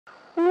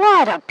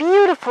What a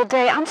beautiful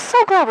day. I'm so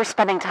glad we're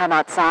spending time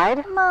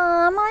outside.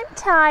 Mom, I'm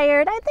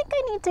tired. I think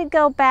I need to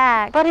go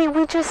back. Buddy,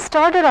 we just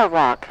started our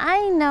walk.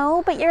 I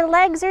know, but your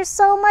legs are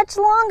so much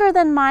longer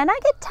than mine. I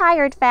get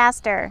tired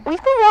faster.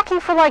 We've been walking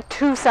for like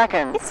 2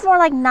 seconds. It's more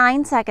like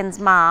 9 seconds,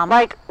 Mom.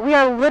 Like, we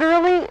are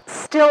literally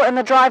still in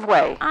the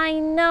driveway. I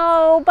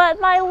know,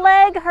 but my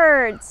leg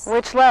hurts.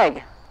 Which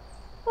leg?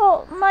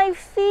 Well, my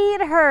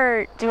feet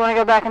hurt. Do you want to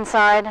go back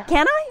inside?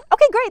 Can I?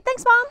 Okay, great.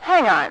 Thanks, Mom.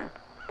 Hang on.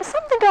 Is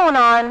something going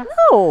on?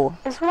 No.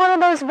 Is one of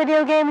those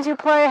video games you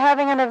play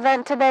having an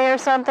event today or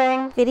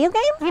something? Video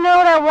game? You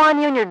know that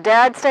one you and your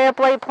dad stay up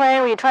late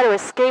playing where you try to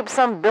escape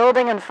some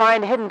building and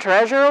find hidden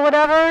treasure or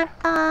whatever?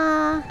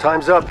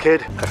 Time's up,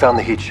 kid. I found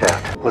the heat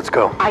shaft. Let's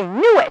go. I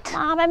knew it!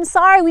 Mom, I'm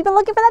sorry. We've been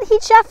looking for that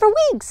heat shaft for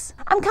weeks.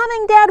 I'm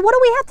coming, Dad. What do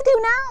we have to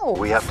do now?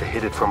 We have to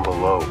hit it from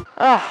below.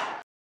 Ugh.